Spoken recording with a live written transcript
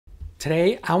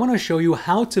Today, I want to show you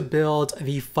how to build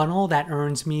the funnel that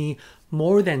earns me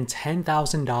more than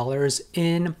 $10,000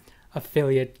 in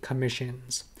affiliate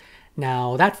commissions.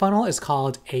 Now, that funnel is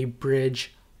called a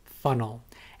bridge funnel,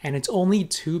 and it's only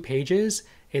 2 pages.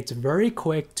 It's very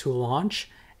quick to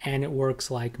launch, and it works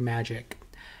like magic.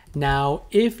 Now,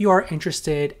 if you are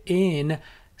interested in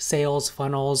sales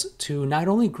funnels to not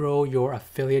only grow your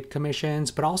affiliate commissions,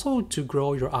 but also to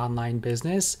grow your online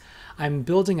business, I'm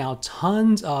building out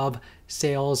tons of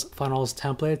sales funnels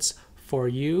templates for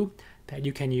you that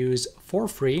you can use for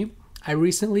free. I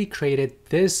recently created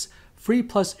this free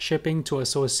plus shipping to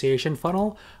association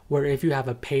funnel, where if you have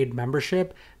a paid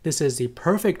membership, this is the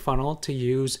perfect funnel to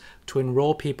use to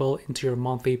enroll people into your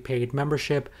monthly paid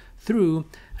membership through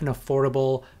an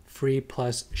affordable free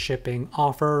plus shipping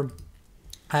offer.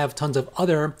 I have tons of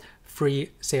other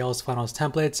free sales funnels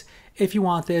templates. If you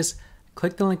want this,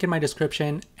 click the link in my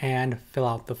description and fill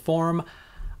out the form.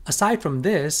 Aside from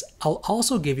this, I'll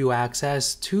also give you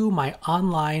access to my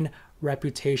online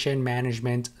reputation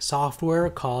management software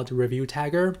called Review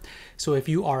Tagger. So if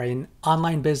you are an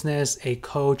online business, a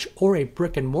coach, or a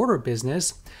brick and mortar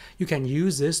business, you can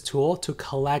use this tool to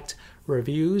collect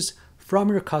reviews from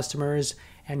your customers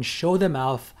and show them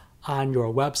off on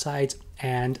your website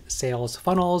and sales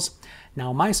funnels.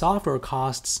 Now, my software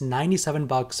costs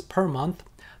 $97 per month,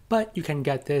 but you can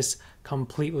get this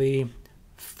completely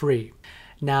free.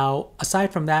 Now,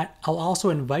 aside from that, I'll also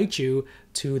invite you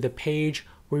to the page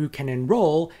where you can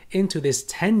enroll into this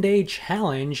 10-day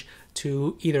challenge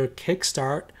to either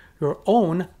kickstart your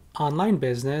own online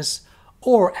business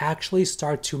or actually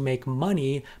start to make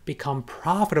money, become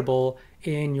profitable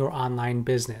in your online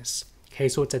business. Okay,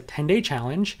 so it's a 10-day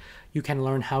challenge. You can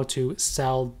learn how to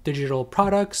sell digital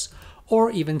products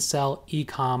or even sell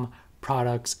e-com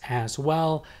products as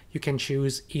well. You can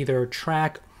choose either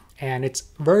track, and it's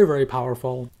very, very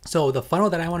powerful. So the funnel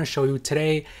that I want to show you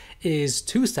today is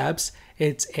 2 steps.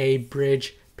 It's a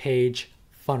bridge page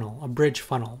funnel, a bridge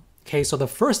funnel. Okay, so the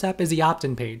first step is the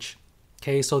opt-in page.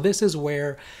 Okay, so this is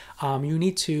where you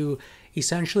need to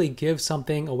essentially give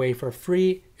something away for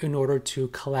free in order to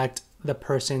collect the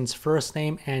person's first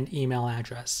name and email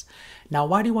address. Now,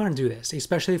 why do you want to do this,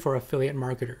 especially for affiliate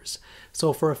marketers?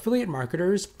 So for affiliate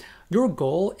marketers, your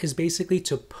goal is basically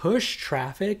to push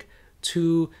traffic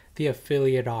to the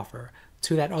affiliate offer,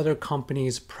 to that other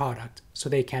company's product, so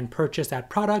they can purchase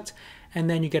that product, and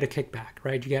then you get a kickback,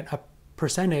 right? You get a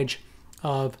percentage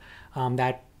of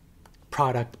that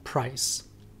product price,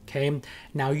 okay?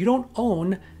 Now, you don't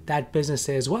own that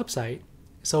business's website,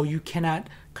 so you cannot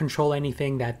control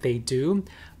anything that they do,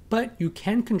 but you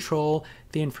can control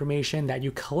the information that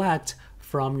you collect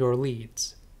from your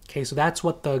leads. Okay, so that's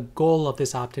what the goal of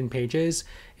this opt-in page is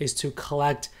to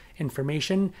collect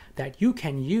information that you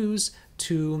can use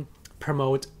to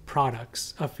promote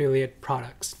products, affiliate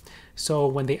products. So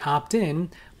when they opt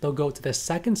in, they'll go to the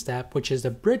second step, which is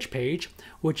the bridge page,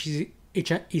 which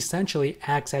essentially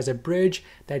acts as a bridge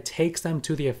that takes them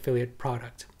to the affiliate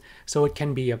product. So it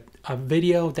can be a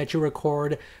video that you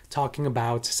record talking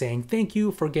about saying thank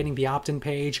you for getting the opt-in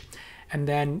page. And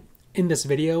then in this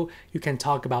video, you can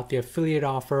talk about the affiliate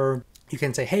offer. You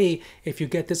can say, hey, if you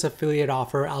get this affiliate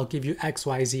offer, I'll give you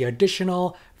XYZ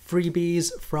additional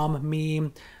freebies from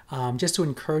me, just to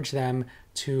encourage them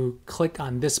to click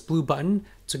on this blue button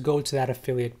to go to that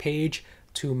affiliate page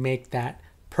to make that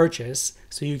purchase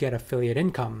so you get affiliate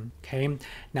income. Okay.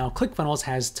 Now, ClickFunnels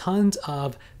has tons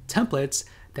of templates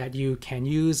that you can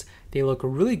use. They look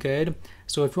really good.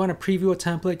 So if you want to preview a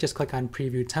template, just click on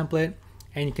preview template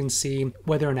and you can see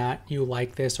whether or not you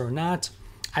like this or not.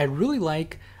 I really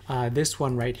like this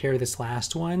one right here, this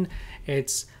last one.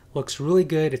 It looks really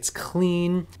good. It's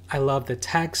clean. I love the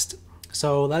text.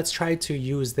 So let's try to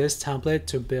use this template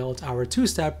to build our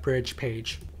 2-step bridge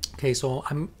page. Okay, so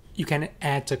you can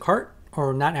add to cart,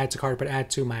 or not add to cart, but add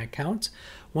to my account.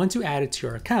 Once you add it to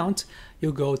your account,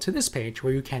 you'll go to this page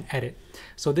where you can edit.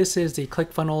 So this is the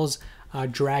ClickFunnels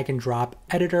drag and drop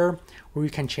editor, where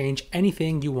you can change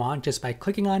anything you want just by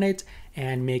clicking on it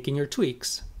and making your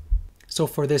tweaks. So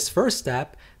for this first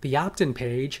step, the opt-in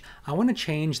page, I want to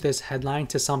change this headline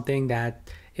to something that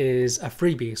is a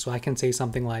freebie. So I can say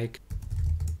something like,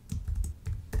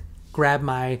 grab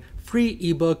my free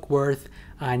ebook worth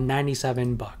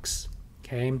 $97.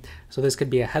 Okay, so this could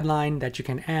be a headline that you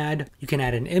can add. You can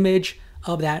add an image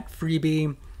of that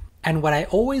freebie. And what I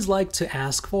always like to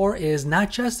ask for is not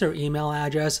just their email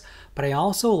address, but I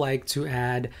also like to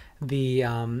add the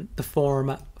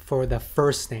form for the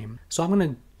first name. So I'm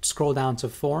going to scroll down to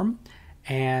form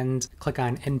and click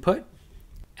on input.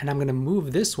 And I'm going to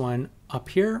move this one up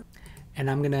here. and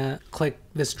I'm gonna click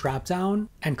this drop down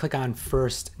and click on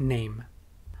first name.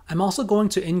 I'm also going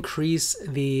to increase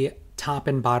the top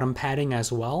and bottom padding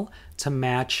as well to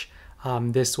match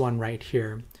this one right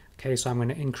here. Okay, so I'm going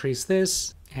to increase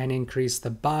this and increase the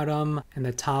bottom and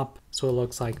the top so it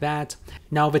looks like that.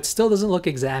 Now, if it still doesn't look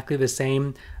exactly the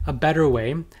same, a better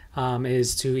way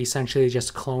is to essentially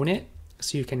just clone it.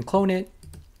 So you can clone it,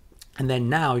 and then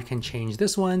now you can change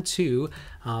this one to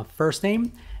first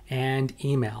name and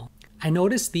email. I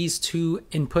noticed these two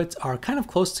inputs are kind of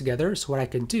close together, so what I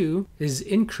can do is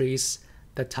increase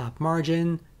the top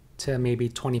margin to maybe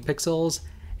 20 pixels,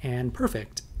 and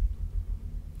perfect.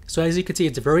 So as you can see,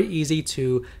 it's very easy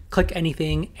to click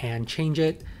anything and change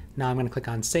it. Now I'm going to click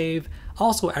on save.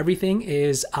 Also, everything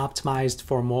is optimized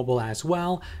for mobile as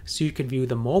well, so you can view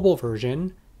the mobile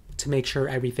version to make sure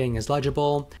everything is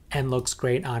legible and looks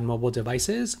great on mobile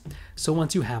devices. So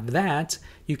once you have that,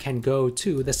 you can go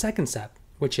to the second step,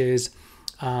 which is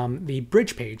the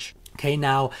bridge page. Okay,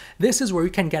 now this is where you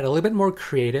can get a little bit more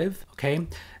creative. Okay,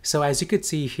 so as you could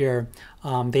see here,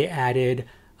 they added,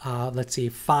 let's see,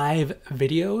 5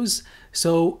 videos.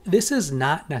 So this is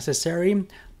not necessary,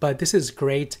 but this is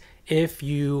great if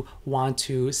you want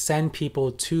to send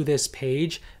people to this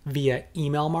page via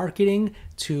email marketing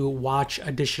to watch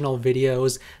additional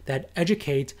videos that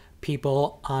educate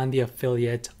people on the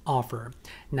affiliate offer.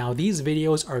 Now, these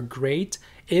videos are great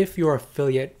if your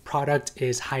affiliate product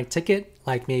is high ticket,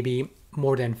 like maybe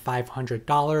more than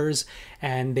 $500,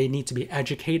 and they need to be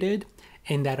educated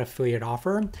in that affiliate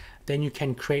offer. Then you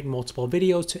can create multiple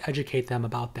videos to educate them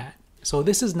about that. So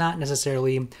this is not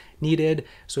necessarily needed.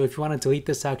 So if you want to delete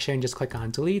this section, just click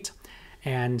on delete.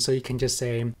 And so you can just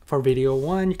say, for video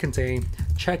 1, you can say,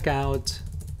 check out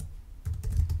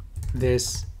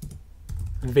this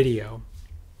video.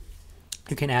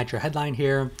 You can add your headline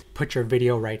here, put your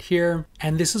video right here,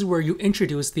 and this is where you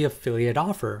introduce the affiliate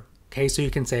offer. Okay, so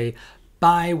you can say,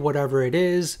 buy whatever it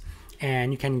is,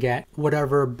 and you can get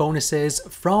whatever bonuses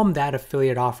from that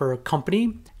affiliate offer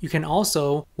company. You can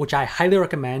also, which I highly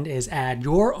recommend, is add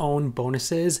your own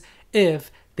bonuses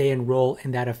if they enroll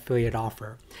in that affiliate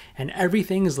offer. And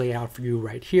everything is laid out for you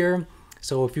right here.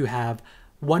 So if you have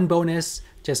one bonus,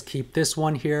 just keep this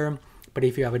one here. But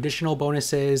if you have additional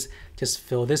bonuses, just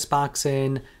fill this box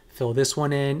in, fill this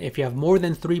one in. If you have more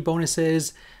than 3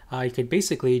 bonuses, you could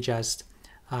basically just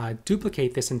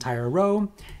duplicate this entire row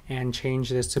and change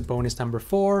this to bonus number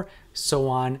 4, so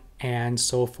on and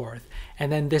so forth.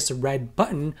 And then this red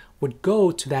button would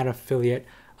go to that affiliate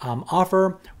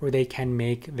offer where they can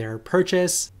make their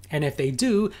purchase. And if they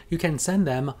do, you can send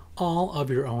them all of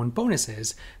your own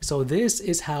bonuses. So this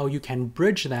is how you can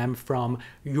bridge them from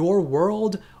your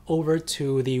world over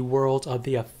to the world of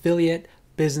the affiliate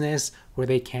business where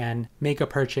they can make a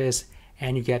purchase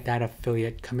and you get that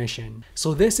affiliate commission.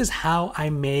 So this is how I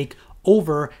make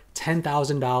over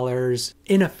 $10,000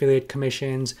 in affiliate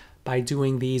commissions by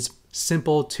doing these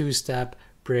simple 2-step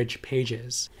bridge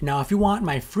pages. Now, if you want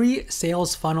my free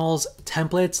sales funnels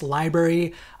templates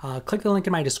library, click the link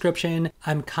in my description.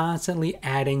 I'm constantly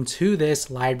adding to this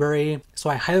library,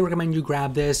 so I highly recommend you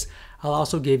grab this. I'll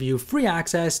also give you free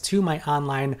access to my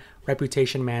online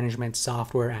reputation management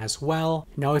software as well.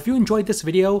 Now, if you enjoyed this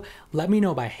video, let me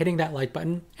know by hitting that like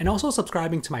button and also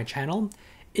subscribing to my channel.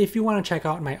 If you want to check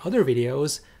out my other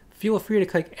videos, feel free to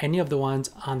click any of the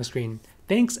ones on the screen.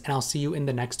 Thanks, and I'll see you in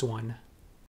the next one.